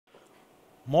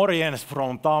Morjens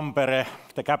from Tampere,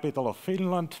 the capital of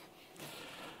Finland.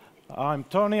 I'm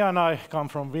Toni and I come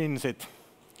from Vincit,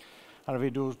 and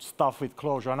we do stuff with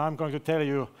Clojure, and I'm going to tell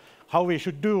you how we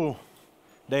should do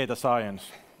data science,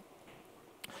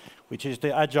 which is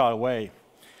the agile way.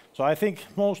 So I think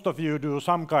most of you do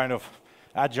some kind of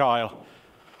agile,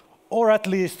 or at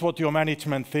least what your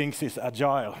management thinks is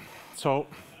agile. So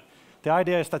the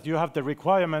idea is that you have the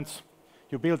requirements,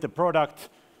 you build the product,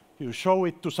 you show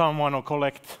it to someone or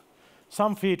collect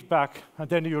some feedback, and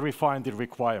then you refine the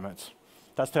requirements.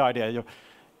 That's the idea. You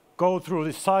go through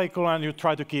this cycle and you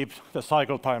try to keep the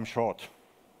cycle time short.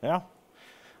 Yeah?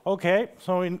 Okay,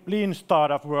 so in lean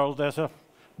startup world, there's a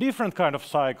different kind of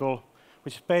cycle,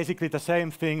 which is basically the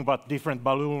same thing but different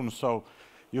balloons. So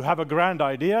you have a grand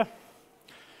idea,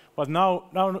 but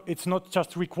now it's not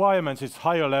just requirements, it's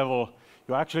higher level.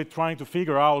 You're actually trying to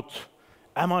figure out,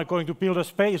 am I going to build a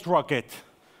space rocket?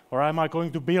 Or am I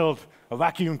going to build a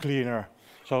vacuum cleaner?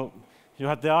 So you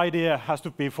have the idea has to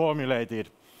be formulated.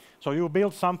 So you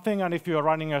build something, and if you're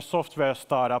running a software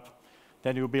startup,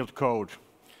 then you build code,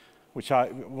 which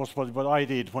was what I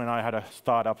did when I had a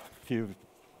startup a few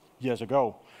years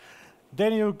ago.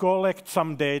 Then you collect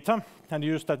some data and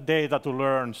use that data to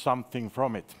learn something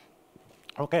from it.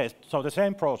 Okay, so the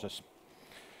same process.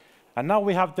 And now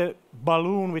we have the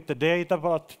balloon with the data,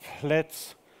 but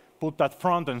let's put that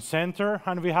front and center,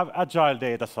 and we have agile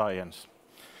data science.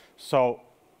 So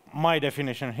my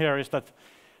definition here is that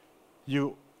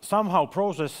you somehow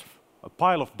process a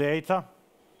pile of data,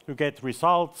 you get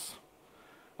results,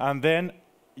 and then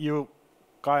you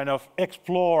kind of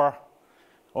explore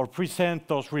or present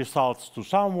those results to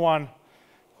someone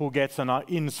who gets an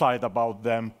insight about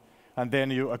them, and then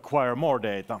you acquire more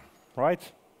data,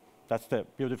 right? That's the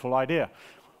beautiful idea.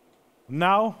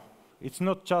 Now, it's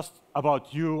not just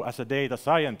about you as a data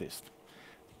scientist.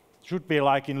 It should be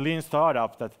like in lean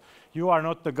startup that you are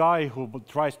not the guy who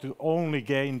tries to only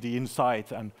gain the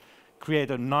insight and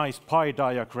create a nice pie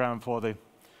diagram for the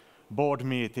board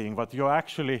meeting, but you're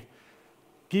actually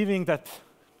giving that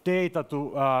data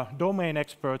to a domain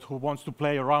expert who wants to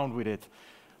play around with it,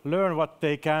 learn what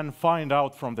they can find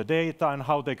out from the data and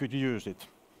how they could use it.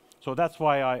 So that's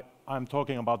why I'm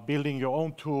talking about building your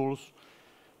own tools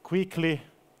quickly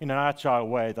in an agile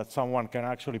way that someone can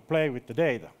actually play with the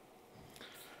data.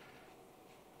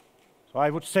 So I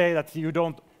would say that you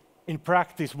don't, in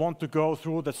practice, want to go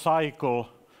through the cycle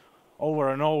over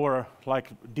and over, like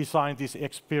design these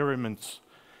experiments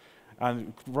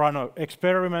and run an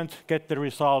experiment, get the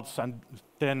results, and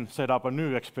then set up a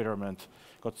new experiment,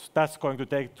 because that's going to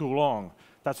take too long.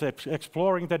 That's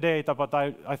exploring the data, but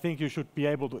I think you should be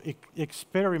able to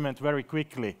experiment very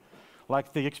quickly,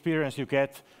 like the experience you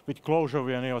get with Clojure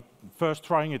when you're first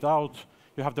trying it out.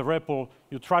 You have the REPL,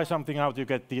 you try something out, you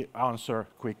get the answer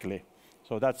quickly.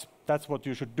 So that's what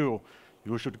you should do.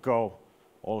 You should go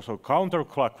also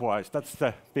counterclockwise. That's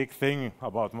the big thing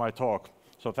about my talk.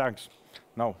 So thanks.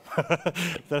 No,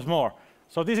 there's more.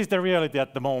 So this is the reality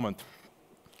at the moment.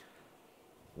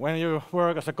 When you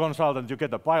work as a consultant, you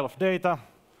get a pile of data,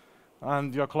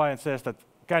 and your client says that,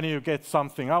 can you get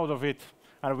something out of it?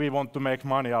 And we want to make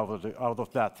money out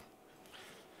of that.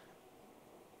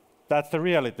 That's the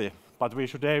reality, but we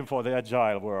should aim for the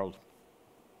agile world.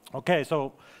 Okay,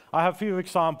 so I have a few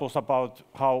examples about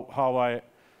how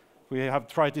we have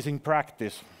tried this in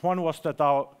practice. One was that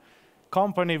our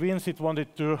company, Vincit,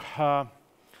 wanted to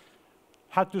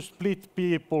had to split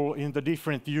people in the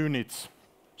different units,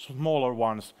 smaller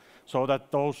ones, so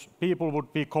that those people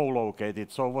would be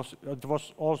co-located. So it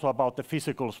was also about the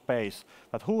physical space,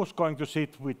 that who was going to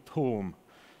sit with whom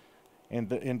in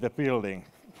the building.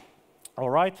 All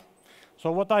right?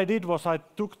 So what I did was I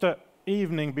took the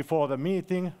evening before the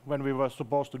meeting, when we were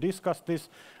supposed to discuss this,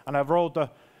 and I wrote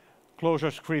a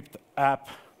Clojure script app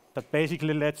that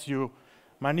basically lets you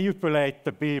manipulate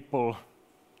the people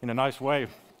in a nice way.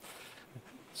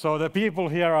 So the people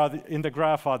here are in the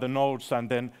graph are the nodes, and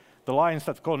then the lines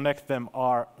that connect them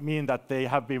mean that they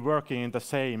have been working in the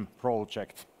same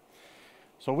project.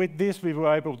 So with this, we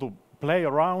were able to play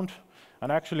around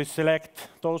and actually select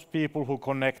those people who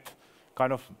connect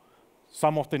kind of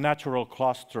some of the natural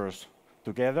clusters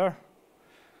together.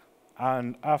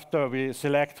 And after we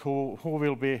select who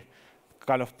will be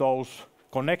kind of those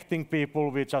connecting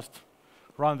people, we just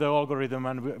run the algorithm,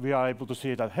 and we are able to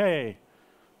see that, hey,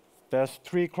 there's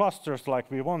 3 clusters like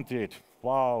we wanted.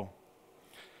 Wow.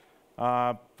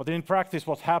 But in practice,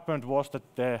 what happened was that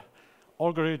the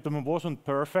algorithm wasn't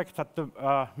perfect at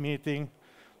the meeting,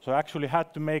 so I actually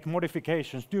had to make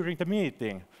modifications during the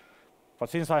meeting. But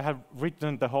since I have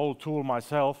written the whole tool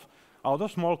myself, out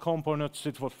of small components,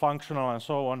 it was functional and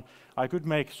so on. I could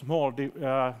make small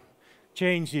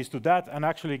changes to that and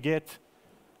actually get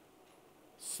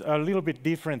a little bit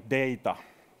different data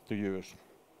to use.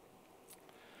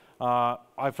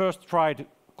 I first tried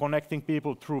connecting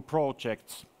people through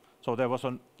projects. So there was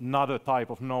another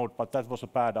type of node, but that was a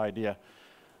bad idea.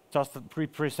 Just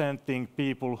representing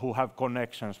people who have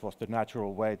connections was the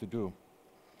natural way to do.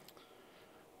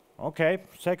 Okay,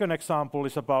 second example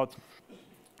is about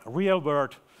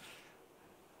real-world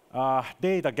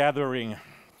data gathering.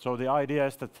 So the idea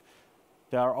is that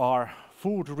there are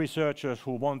food researchers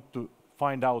who want to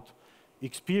find out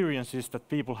experiences that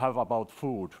people have about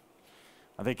food.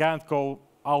 And they can't go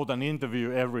out and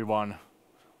interview everyone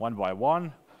one by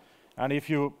one. And if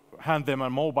you hand them a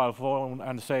mobile phone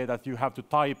and say that you have to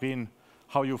type in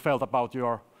how you felt about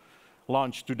your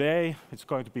lunch today, it's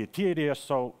going to be tedious.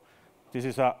 So this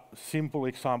is a simple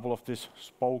example of this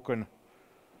spoken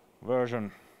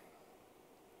version.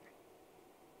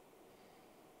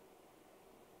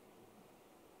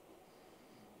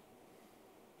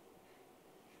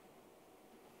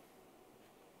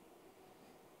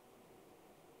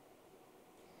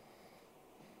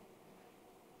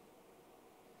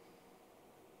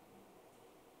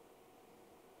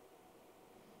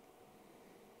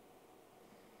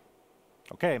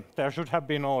 Okay, there should have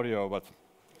been audio, but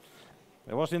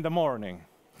it was in the morning.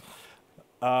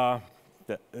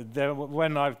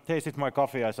 When I tasted my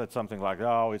coffee, I said something like,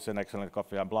 oh, it's an excellent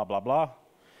coffee, and blah, blah, blah.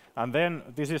 And then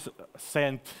this is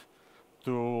sent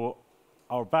to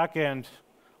our backend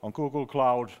on Google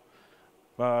Cloud.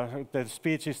 The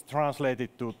speech is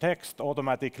translated to text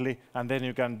automatically, and then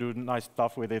you can do nice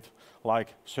stuff with it,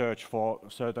 like search for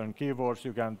certain keywords.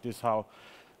 You can this how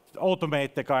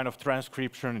automate the kind of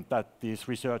transcription that these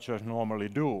researchers normally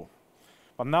do.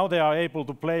 But now they are able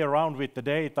to play around with the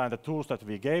data and the tools that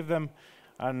we gave them,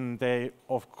 and they,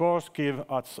 of course, give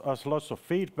us lots of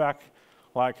feedback,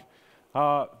 like,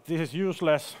 this is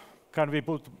useless, can we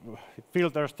put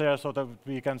filters there so that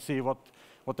we can see what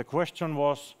the question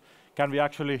was? Can we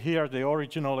actually hear the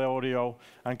original audio,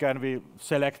 and can we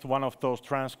select one of those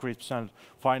transcripts and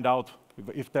find out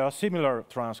if there are similar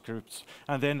transcripts,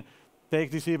 and then take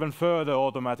this even further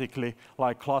automatically,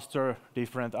 like cluster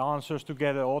different answers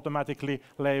together, automatically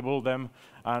label them,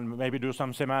 and maybe do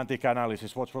some semantic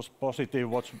analysis, what was positive,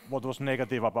 what was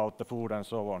negative about the food, and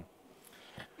so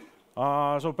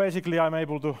on. So basically, I'm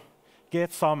able to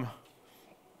get some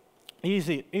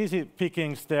easy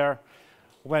pickings there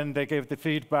when they give the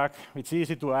feedback. It's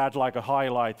easy to add like a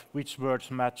highlight, which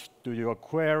words match to your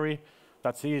query.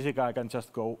 That's easy, I can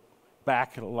just go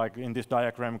back, like in this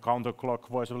diagram,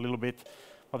 counterclockwise a little bit.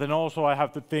 But then also I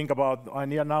have to think about, I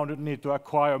now need to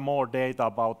acquire more data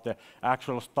about the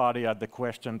actual study and the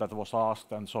question that was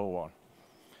asked and so on.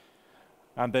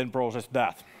 And then process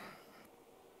that.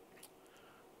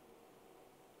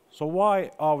 So why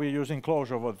are we using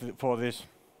Clojure for this?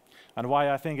 And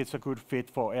why I think it's a good fit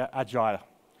for agile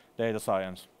data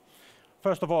science.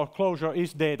 First of all, Clojure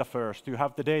is data first. You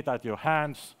have the data at your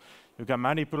hands, you can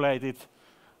manipulate it.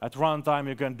 At runtime,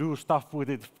 you can do stuff with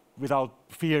it without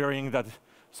fearing that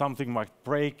something might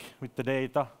break with the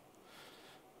data,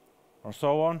 or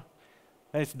so on.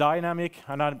 And it's dynamic,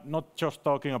 and I'm not just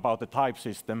talking about the type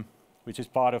system, which is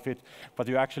part of it, but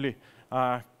you actually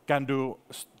can do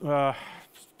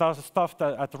stuff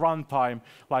that at runtime,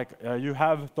 like you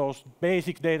have those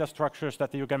basic data structures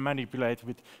that you can manipulate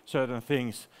with certain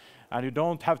things, and you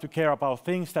don't have to care about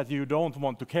things that you don't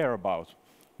want to care about.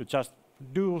 You just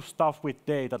do stuff with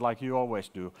data like you always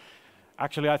do.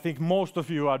 Actually, I think most of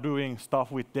you are doing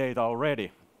stuff with data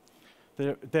already.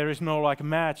 There is no like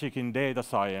magic in data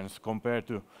science compared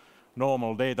to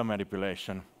normal data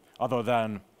manipulation, other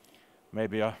than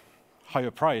maybe a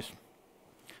higher price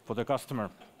for the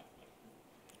customer.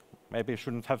 Maybe I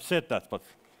shouldn't have said that, but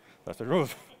that's the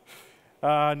truth.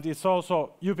 And it's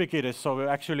also ubiquitous, so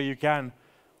actually you can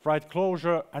write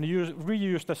Clojure and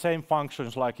reuse the same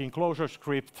functions, like in Clojure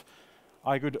script.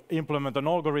 I could implement an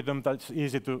algorithm that's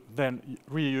easy to then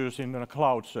reuse in a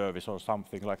cloud service or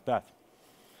something like that.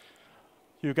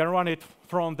 You can run it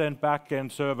front-end,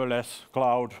 back-end, serverless,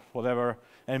 cloud, whatever,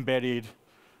 embedded,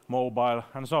 mobile,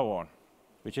 and so on,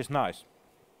 which is nice.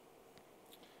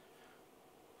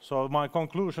 So my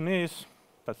conclusion is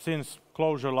that since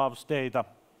Clojure loves data,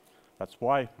 that's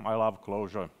why I love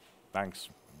Clojure. Thanks.